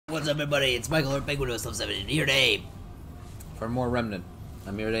what's up everybody? It's Michael or Penguin with Ep7 here today for more Remnant.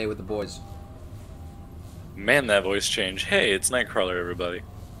 I'm here today with the boys. Man, that voice change. Hey, it's Nightcrawler, everybody.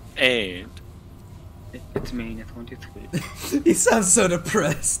 And... It's me, it's 1, 2, 3. He sounds so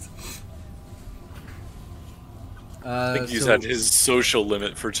depressed. I think he's at his social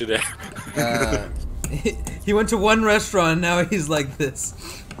limit for today. He went to one restaurant and now he's like this.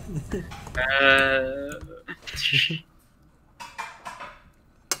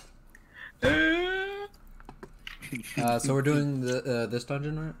 So we're doing the this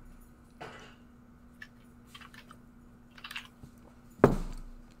dungeon, right?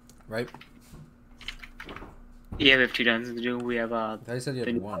 Right? Yeah, we have 2 dungeons to do. We have I thought you said you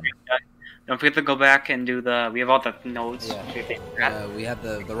had one. Don't forget to go back and do the. We have all the nodes. Yeah. We had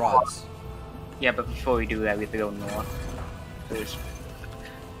the rods. Yeah, but before we do that, we have to go north. There's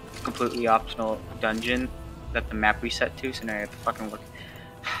a completely optional dungeon that the map reset to, so now you have to fucking look.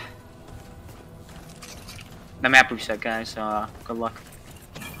 The map reset, guys. So good luck.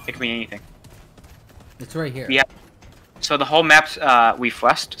 It can be anything. It's right here. Yeah. So the whole map's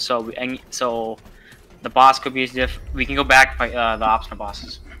refreshed. So the boss could be as if we can go back by the optional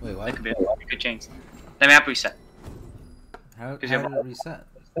bosses. Wait, what? It could change. The map reset. How did it reset?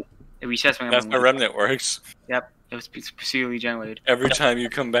 It resets when That's how Remnant works. Yep, it's procedurally generated. Every time you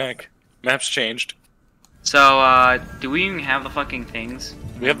come back, map's changed. So, do we even have the fucking things?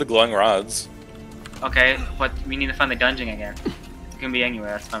 We have the glowing rods. Okay, but we need to find the dungeon again. It can be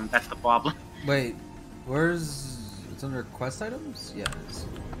anywhere, that's the problem. Wait, where's... It's under quest items? Yeah, it is.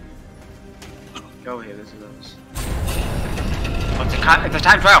 Go here, this is those. Oh, it's a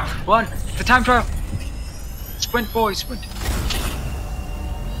time trial! Run! It's a time trial! Sprint, boys, sprint!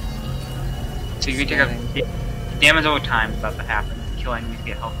 So you can take a damage over time is about to happen. Kill enemies,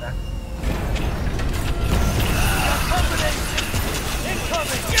 get health back.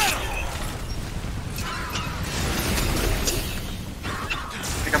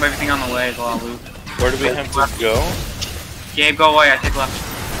 Pick up everything on the way, go on loot. Where do we have to go? Gabe, go away, I take left.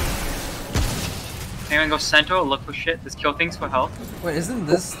 Anyone go central, look for shit, just kill things for health. Wait, isn't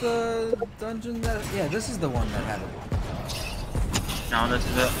this the dungeon that... Yeah, this is the one that had it. No, this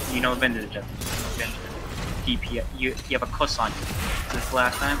is a... You know, been to the dungeon. DP, you have a cuss on you. This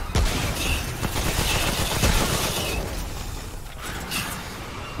last time.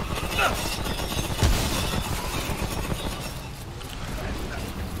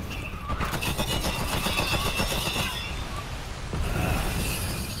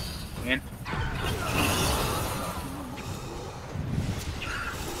 In.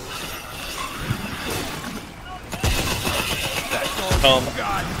 Oh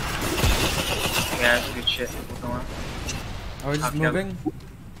god. Yeah, that's good shit. What's going on? Are we just moving?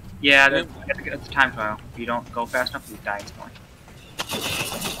 Yeah, it's a time trial. If you don't go fast enough, you die instantly.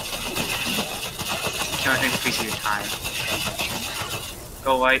 The only thing increases your time.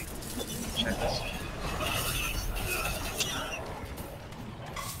 Go light. Check this.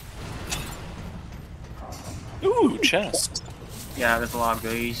 Ooh, chest. Yeah, there's a lot of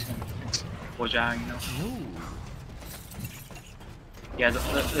goodies. Wojang, you know. Ooh. Yeah,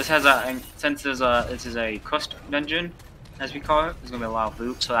 this has a, since this is a quest dungeon, as we call it, there's gonna be a lot of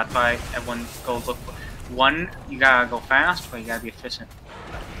loot, so that's why everyone go look for one. You gotta go fast, but you gotta be efficient.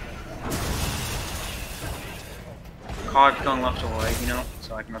 Card going left or right, you know,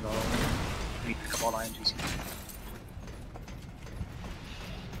 so I can remember all of them. Need to pick up all the items.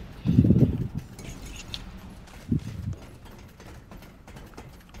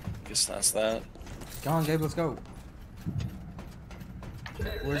 Guess that's that. Come on, Gabe, let's go.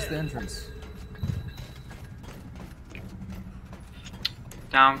 Where's the entrance?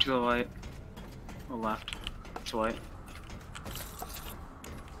 Down to the right. Or left. To the right.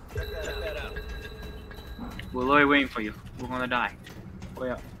 We're literally waiting for you. We're gonna die.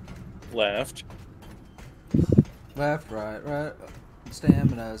 Way up. Left. Left, right.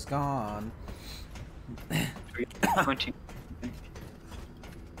 Stamina's gone. 20.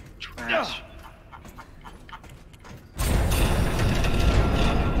 Trash.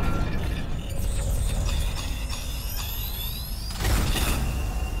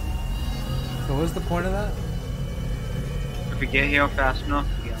 So what's the point of that? If we get here fast enough,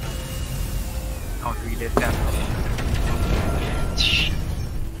 yeah. Oh, if we did fast enough.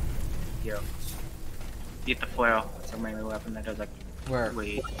 Yo. Get the flail. That's a melee weapon that does like... Where?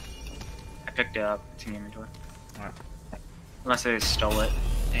 Wait. I picked it up. It's in the inventory. Alright. Unless I just stole it.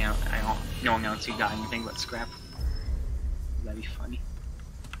 And no one else who got anything but scrap. That'd be funny.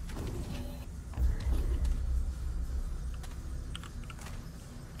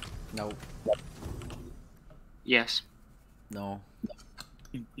 No. Yes. No.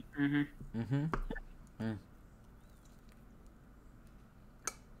 Mm-hmm. Mm-hmm. Mm.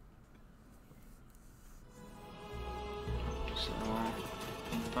 So,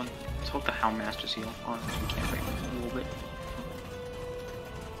 let's hope the Houndmaster's heal. Oh, we can't break him a little bit.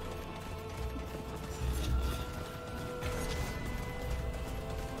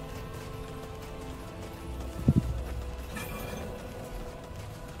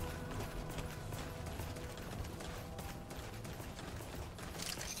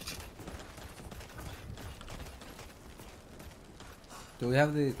 Do we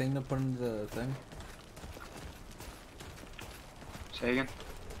have the thing to put in the thing? Say again?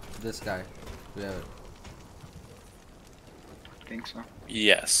 This guy. We have it. I think so.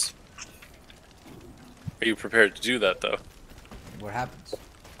 Yes. Are you prepared to do that, though? What happens?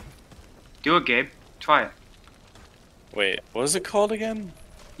 Do it, Gabe. Try it. Wait, what is it called again?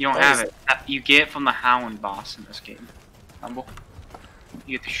 You don't What have is it. You get it from the Hound boss in this game. Remember?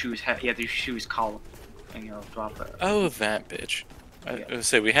 You have to shoot his head. You have to shoot his collar, and you'll drop it. Oh, that bitch. I Yeah. was gonna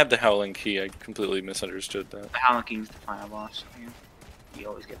say, we had the Howling Key. I completely misunderstood that. The Howling King's the final boss. You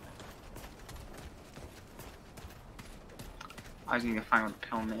always get that. I was gonna find what the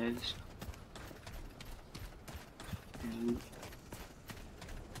pyramid is.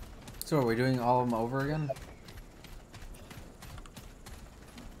 So are we doing all of them over again?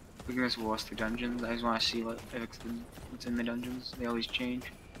 We can just watch the dungeons. I just want to see what's in the dungeons. They always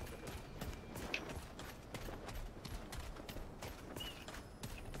change.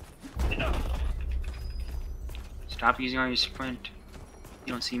 Stop using all your sprint.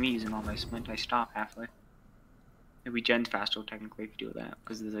 You don't see me using all my sprint. I stop halfway. It regens faster technically if you do that,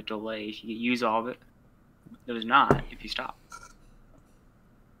 because there's a delay. If you use all of it, there's not if you stop.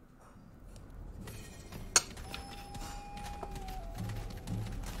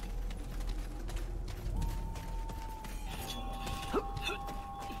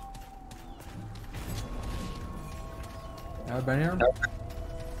 Have I been here?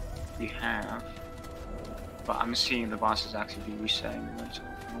 You have. But I'm seeing the bosses actually be resetting.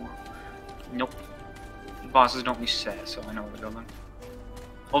 Nope. The bosses don't reset, so I know where they're going.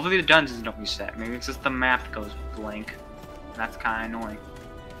 Hopefully the dungeons don't reset. Maybe it's just the map goes blank. That's kind of annoying.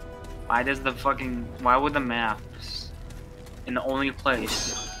 Why would the maps in the only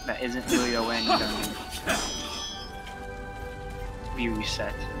place that isn't really a random dungeon be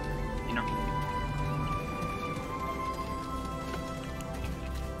reset? You know?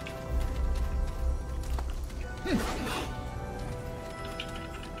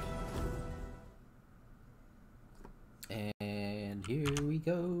 And here we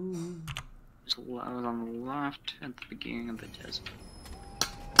go. I was on the left at the beginning of the desert.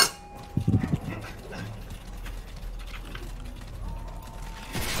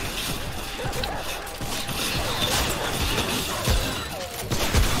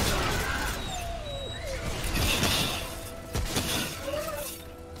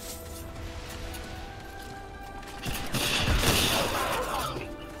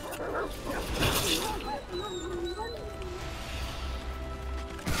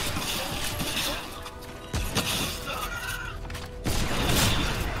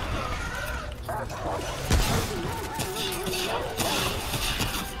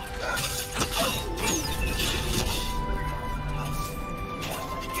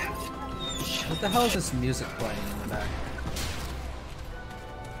 What the hell is this music playing in the back?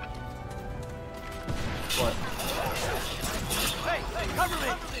 What? Hey, cover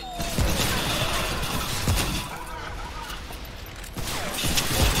me!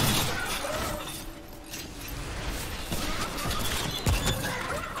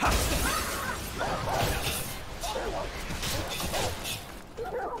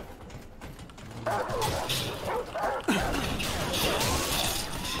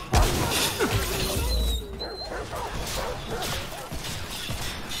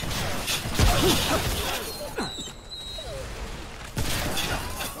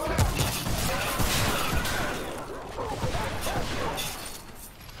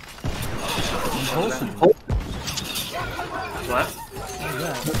 What?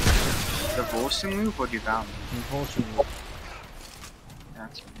 Yeah, The Volsing move or the Down? compulsion.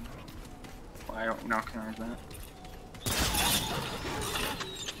 That's well, I don't recognize that.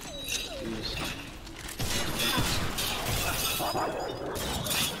 Jeez.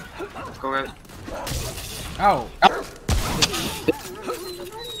 Go ahead. Ow!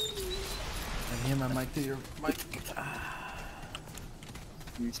 I hear my mic through your mic.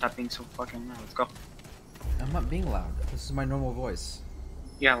 You need to stop being so fucking loud. Let's go. I'm not being loud. This is my normal voice.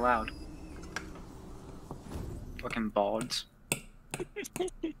 Yeah, loud. Fucking balds.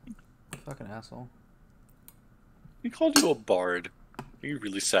 Fucking asshole. We called you a bard. Are you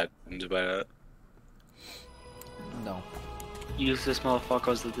really saddened by that? No. Use this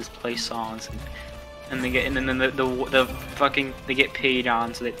motherfuckers that just play songs and they get and then the fucking they get paid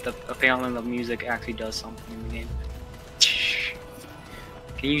on so that apparently the music actually does something in the game.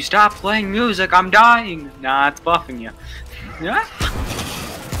 Can you stop playing music? I'm dying. Nah, it's buffing you. Yeah.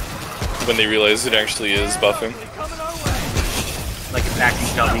 When they realize it actually is buffing. Like it's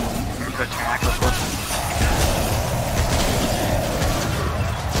actually dubbing the attack or something.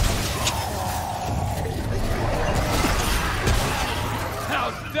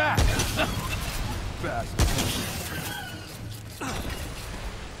 How's that?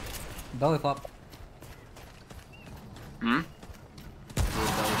 Belly flop. Hmm? Do a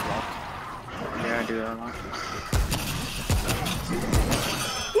belly flop. Yeah, I do that a lot.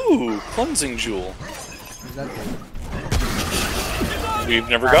 Ooh, cleansing jewel. Is that good? We've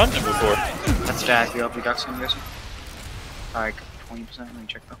never gotten it before. That's stat health reduction, I'm guessing. Like 20%. Let me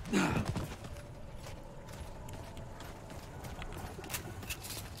check though.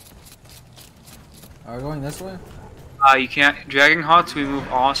 Are we going this way? You can't. Dragon Hearts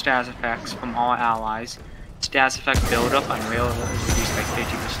remove all status effects from all allies. Status effect buildup on rail is reduced by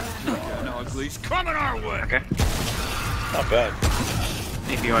 50%. No, Uglies coming our way. Okay. Not bad.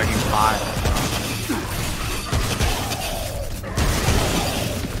 If you already buy.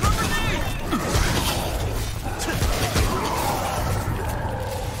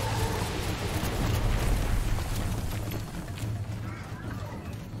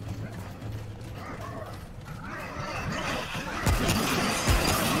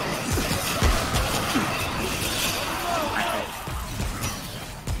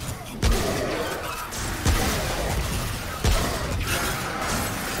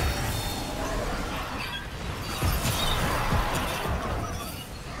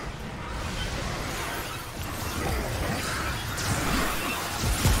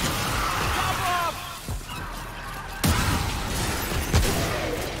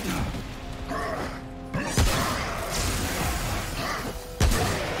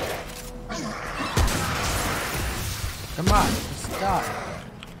 Come on, just stop.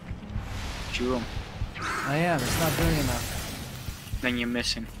 Shoot him. I am, it's not doing enough. Then you're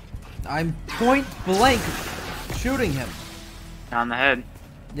missing. I'm point blank shooting him. On the head.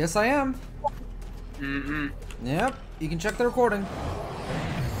 Yes, I am. Mm-mm. Yep, you can check the recording.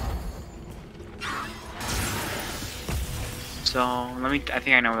 So let me. I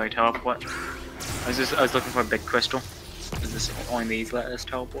think I know where they teleport. I was looking for a big crystal. Is this only these let us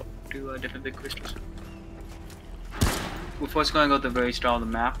teleport to different big crystals? We're first gonna go to the very start of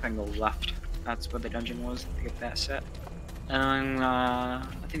the map and go left. That's where the dungeon was to get that set. And then I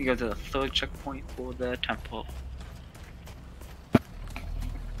think we go to the third checkpoint for the temple.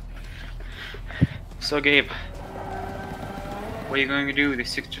 So Gabe, what are you going to do with the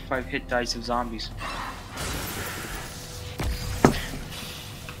 65 hit dice of zombies?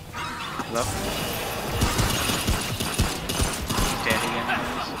 Hello? Dead again.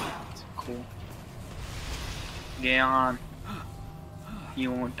 That's cool. Get on. You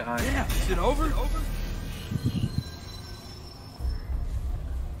won't die. Yeah, is it over?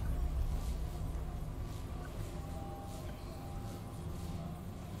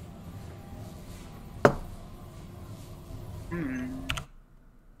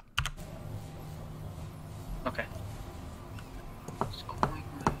 Okay.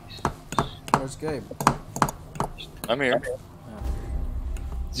 Where's Gabe? I'm here.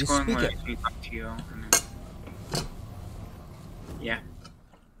 You speak it. Yeah.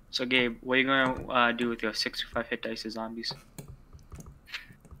 So Gabe, what are you gonna do with your 65 hit dice of zombies?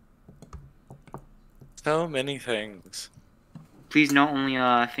 So many things. Please note only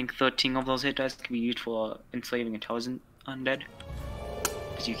I think 13 of those hit dice can be used for enslaving intelligent undead.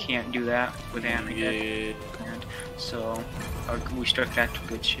 Because you can't do that with anti-dead. So we start back to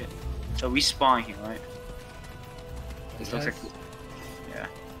good shit. So we spawn here, right? This looks like, yeah.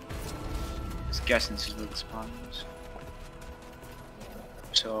 I was guessing this is where the spawn was.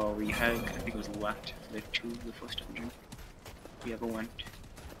 So we head, I think it was left, to the first dungeon we ever went.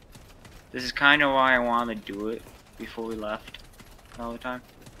 This is kind of why I wanted to do it before we left all the time.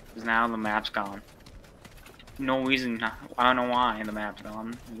 Because now the map's gone. No reason, I don't know why the map's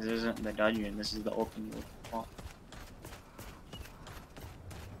gone. This isn't the dungeon, this is the open world. Well,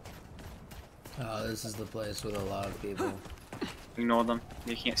 Oh, this is the place with a lot of people. ignore them,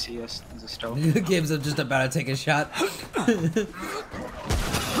 they can't see us. There's a stove. Gabe's just about to take a shot.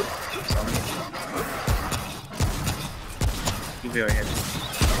 You very hit.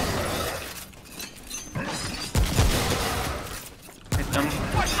 Hit them.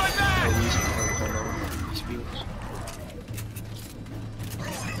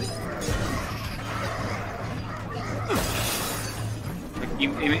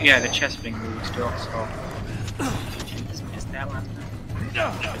 Yeah, the chest being moved still, so. Just missed that last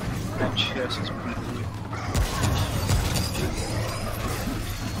time. That chest is pretty weird.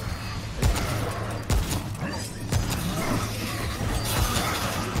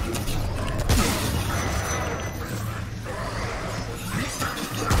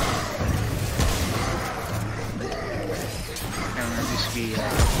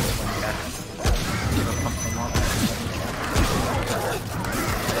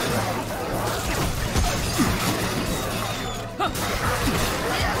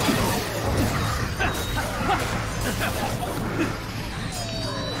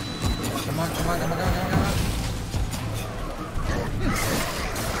 Come on, come on, come on, come on, come on, come on.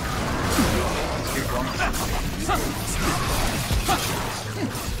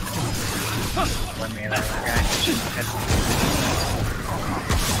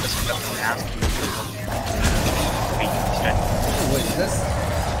 Wait, is this?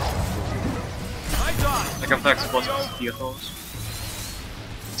 Like if the explosive vehicles.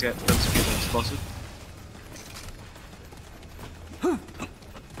 Let's get those people explosive.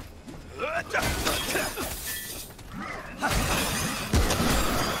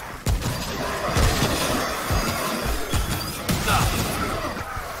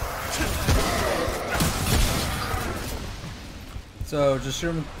 So just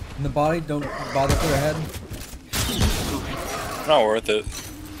shoot him in the body, don't bother for the head. Not worth it.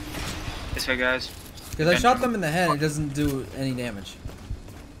 This way, guys. Because I shot them in the head, it doesn't do any damage.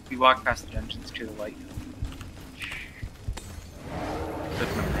 We walk past the dungeons to the light. Click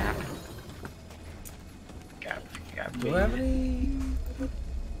on the map. Gab, Do I have any?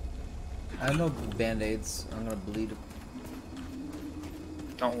 I have no band-aids. I'm gonna bleed.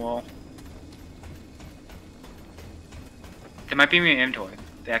 Don't wall. They might be in your inventory.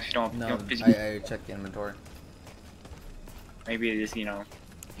 They actually don't. No, You don't physically. I checked the inventory. Maybe it is, you know,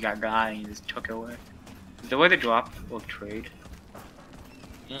 you got God and you just took it away. The way they drop will trade.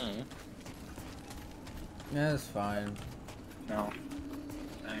 Mm. Yeah, it's fine. No.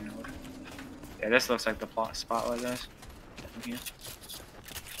 I know. Yeah, this looks like the plot spotlight does. Here.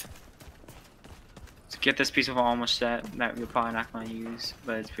 So get this piece of armor set that you're probably not going to use,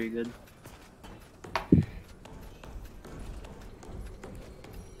 but it's pretty good.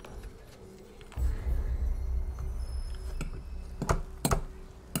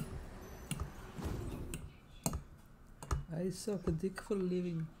 I suck a dick for a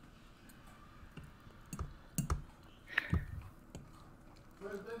living.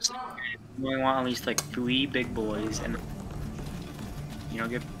 We want at least like 3 big boys and, you know,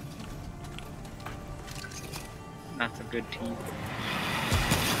 get. That's a good team.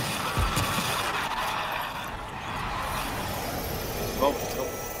 Go, go.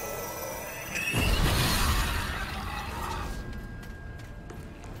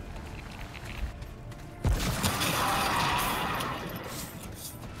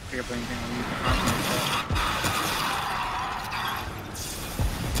 Pick up anything and leave behind.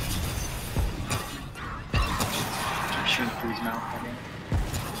 Shooting through his mouth, I think.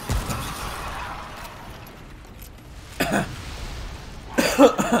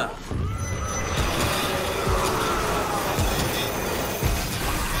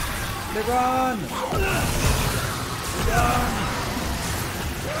 They're gone! They're gone!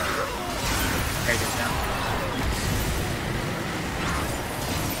 Okay, get down.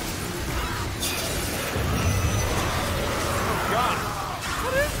 God!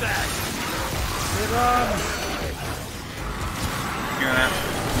 What is that? They're gone! Hear that?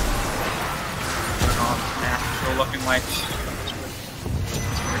 Natural looking like.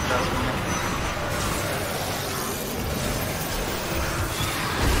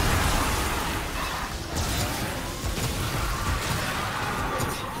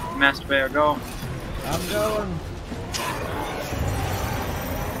 Master Bear, go. I'm going.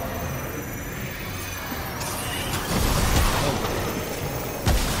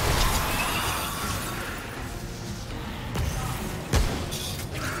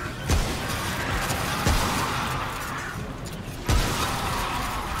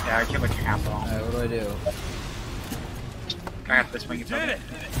 Yeah, I can't let you have all. Alright, what do I do? I got this one. You Did it!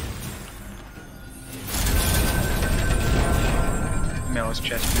 Miller's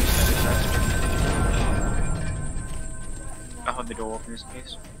chest. I'll hold the door open in this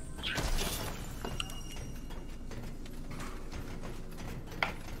case.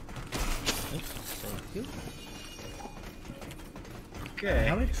 Oops, thank you. Okay.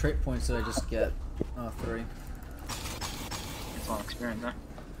 How many trait points did I just get? Oh, 3. It's all experience, huh?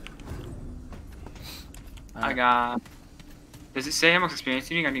 I Alright. got. Does it say how much experience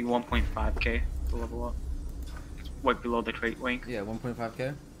you need? I need 1.5k to level up. right below the crate link. Yeah,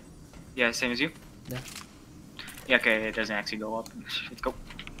 1.5k. Yeah, same as you? Yeah. Yeah, okay, it doesn't actually go up. Let's go.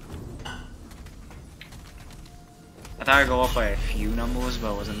 I thought it'd go up by a few numbers,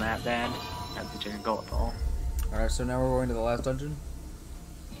 but it wasn't that bad. It didn't go up at all. Alright, so now we're going to the last dungeon?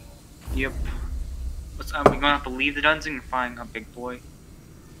 Yep. We're gonna have to leave the dungeon and find a big boy.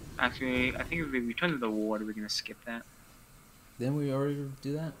 Actually, I think if we return to the ward, we're gonna skip that. Didn't we already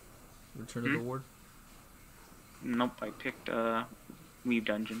do that? Return to the ward? Nope, I picked Weave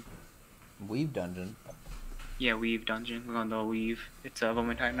Dungeon. Weave dungeon? Yeah, Weave Dungeon. We're on the Weave. It's a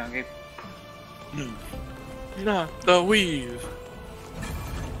moment time now, Gabe. Not the weave.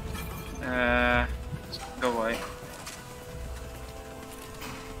 Go right.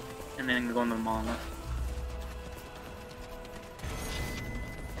 And then go on the monolith.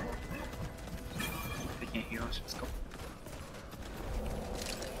 They can't hear us, let's go.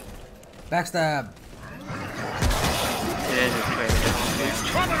 Backstab! It is a trade.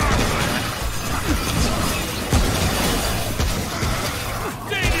 Coming on!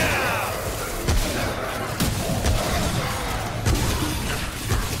 Stay down!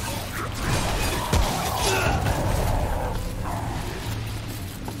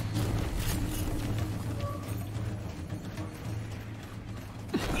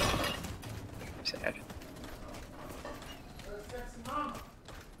 Sad.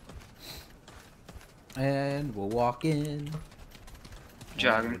 And we'll walk in.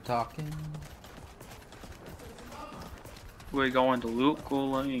 Jogging. We're talking. We're going to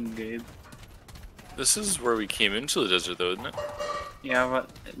local lane, Gabe. This is where we came into the desert, though, isn't it? Yeah, but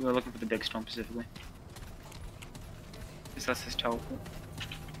we're looking for the big storm specifically. Is that his teleport?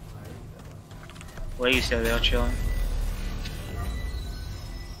 What do you say they're chilling?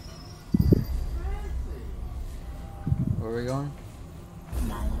 Where are we going?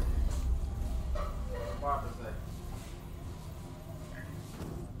 Mama.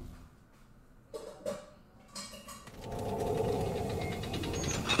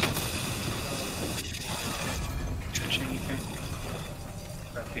 Touch anything?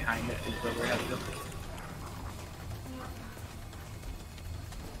 Right behind it is where we have to go.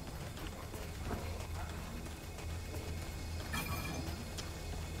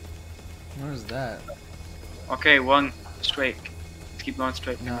 Where's that? Okay, one straight. Let's keep going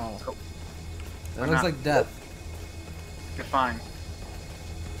straight. No. Let's go. That Why looks not? like death. You're fine.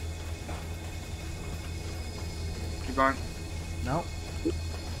 Keep going. Nope.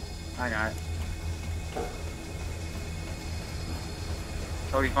 I got it.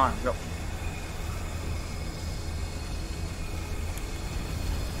 Totally fine. Go.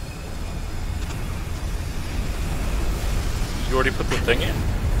 You already put the thing in?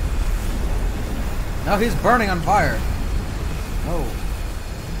 No, he's burning on fire. No.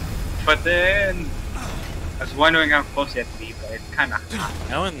 But then I was wondering how close you have to be, but it's kind of hot.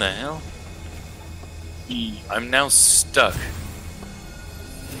 How in the hell? E. I'm now stuck.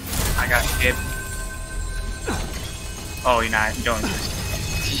 I got hit. Oh, you're not. You don't.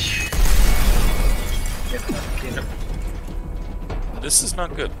 Get up. This is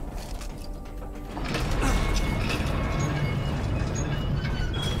not good.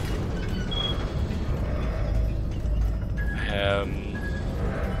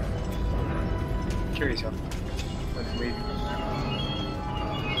 Curious how. What's waving?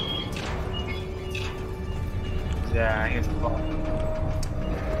 Yeah, here's the ball.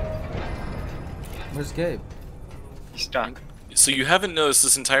 Where's Gabe? He's stuck. So you haven't noticed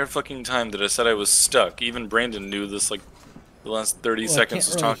this entire fucking time that I said I was stuck. Even Brandon knew this, like, the last 30 Well, I seconds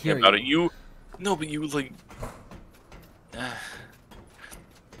can't was really talking hear about you. it. No, but you, like...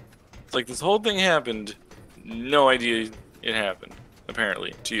 like, this whole thing happened, no idea it happened,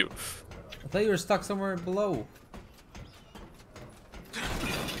 apparently, to you. I thought you were stuck somewhere below.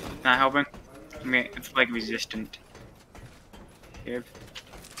 Not helping? I mean, it's like resistant. Here.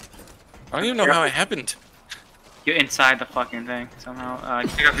 I don't even know how it happened. You're inside the fucking thing somehow.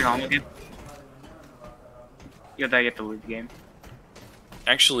 Pick up your armor again. You gotta get the loot game.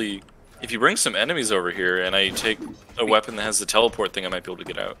 Actually, if you bring some enemies over here and I take a weapon that has the teleport thing, I might be able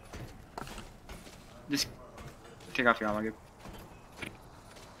to get out. Just take off your armor again.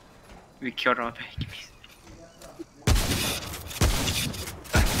 We killed all the enemies.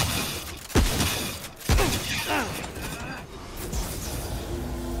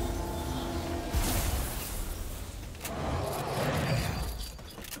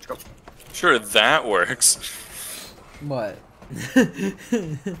 Let's go. Sure, that works. What?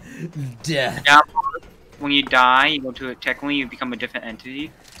 Death. Now, when you die, you go to it. Technically, you become a different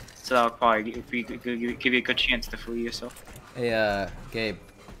entity. So that'll probably give you a good chance to free yourself. Hey, Gabe.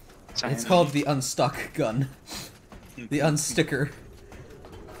 Sorry, It's called the unstuck gun. The unsticker.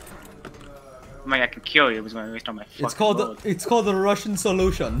 I mean, I can kill you, but it's gonna waste all my fucking load. It's called the Russian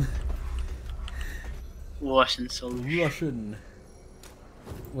solution. Russian solution. Russian.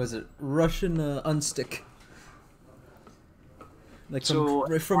 Was it Russian unstick? Like So-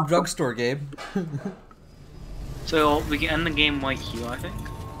 from drugstore, Gabe. So we can end the game right here, I think.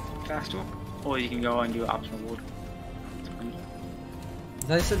 Faster. Or you can go and do optional world. I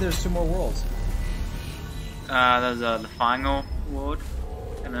thought you said there's 2 more worlds. There's the final world,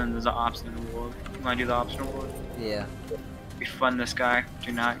 and then there's the optional world. You wanna do the optional world? Yeah. Befriend this guy.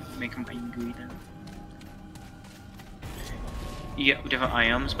 Do not make him angry then. You get different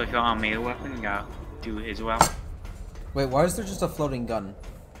items, but if you're on a melee weapon, you gotta do his route. Wait, why is there just a floating gun?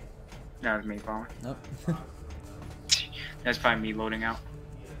 That was me falling. Nope. That's probably me loading out.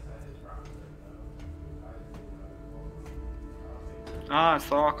 Ah, it's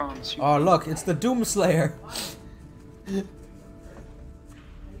Thorcon. Oh look, it's the Doomslayer.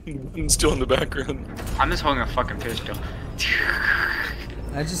 Still in the background. I'm just holding a fucking pistol.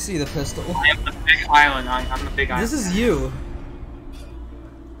 I just see the pistol. I am the big island. I'm the big island. This is you.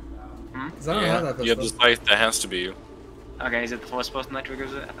 Hmm? 'Cause I don't have that You have pistol. the sight, that has to be you. Okay, is it the first person that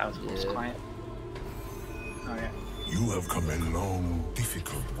triggers it? I thought it was the first Yeah. client. Oh yeah. You have come a long,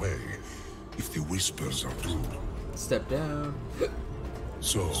 difficult way, if the whispers are true. Step down.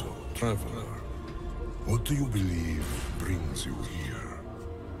 So, traveler, what do you believe brings you here?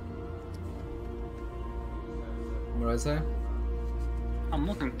 What did I say? I'm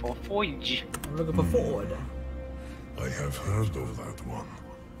looking for Forge. I'm looking for Ford. I have heard of that one,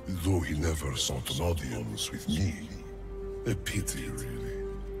 though he never sought an audience with me. A pity, really.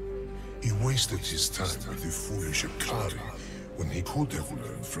 He wasted his time with the foolish Akari when he could have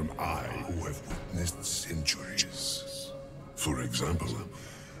learned from I who have witnessed centuries. For example,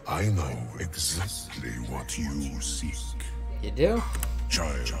 I know exactly what you seek. You do?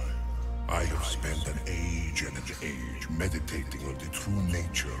 Child, I have spent an age and an age meditating on the true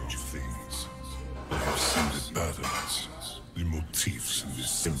nature of things. I have seen the patterns, the motifs in the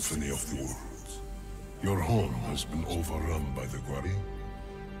symphony of the world. Your home has been overrun by the Gwari.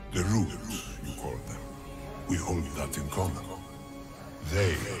 The Root, you call them. We hold that in common.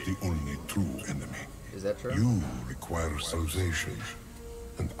 They are the only true enemy. Is that true? You require salvation,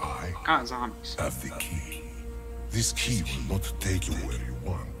 and I God, zombies. have the key. This key will not take you where you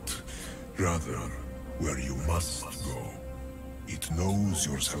want, rather where you must go. It knows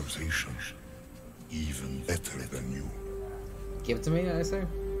your salvation even better than you. Give it to me, I say.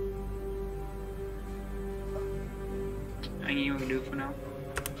 Anything you can do for now?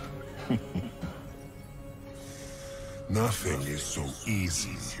 Nothing is so easy,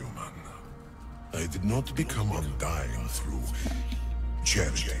 human. I did not become undying through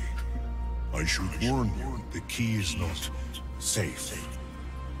charity. I should warn you, the key is not safe.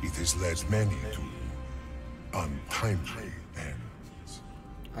 It has led many to untimely ends.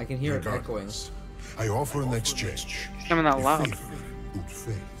 I can hear it echoing. Regardless, I offer an exchange. It's coming out A loud. favor in good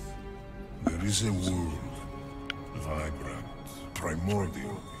faith. There is a world, vibrant,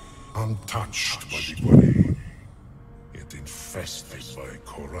 primordial, untouched by the Gwari, yet infested by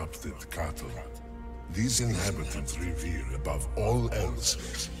corrupted cattle. These inhabitants revere above all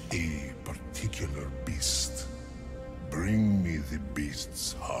else a particular beast. Bring me the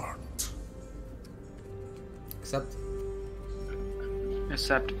beast's heart.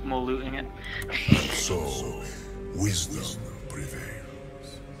 Except more looting it. So, wisdom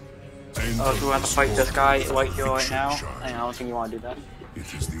prevails. Oh, if we want to fight this guy right here, right Fiction now, shine. I don't think you want to do that.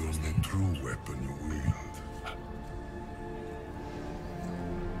 It is the only true weapon you wield.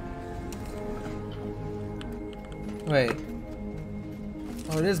 Wait.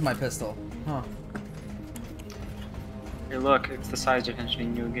 Oh, it is my pistol. Huh. Hey, look, it's the size difference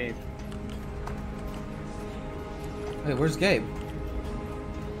between you and Gabe. Wait, where's Gabe?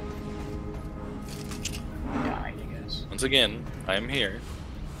 Died, I guess. Once again, I am here.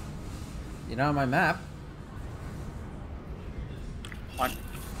 You're not on my map. What?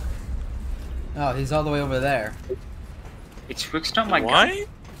 Oh, he's all the way over there. It switched on my gun. Why?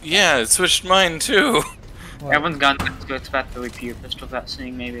 Yeah, it switched mine too. What? Everyone's gun goes back to the repeater pistol without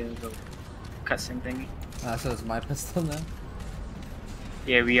seeing maybe there's a cutscene thingy. So it's my pistol now?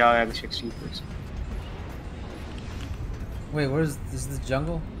 Yeah, we are at the 6 Supers. Wait, where's this? Is the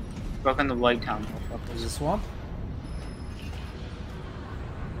jungle? Welcome to Light Town, There's motherfuckers. a swamp?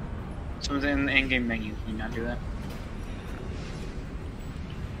 Someone's in the in-game menu, can you not do that?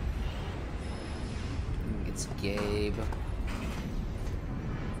 I think it's Gabe.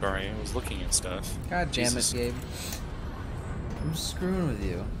 Sorry, I was looking at stuff. God damn Jesus. it, Gabe. I'm screwing with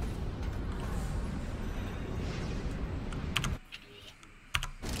you.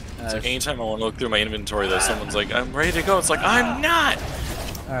 It's like anytime I want to look through my inventory, though, someone's like, "I'm ready to go." It's like I'm not.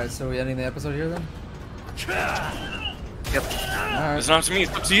 All right, so we ending the episode here then? Yep. All right. It's not up to me.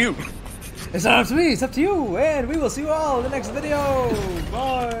 It's up to you. It's not up to me. It's up to you, and we will see you all in the next video.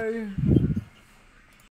 Bye.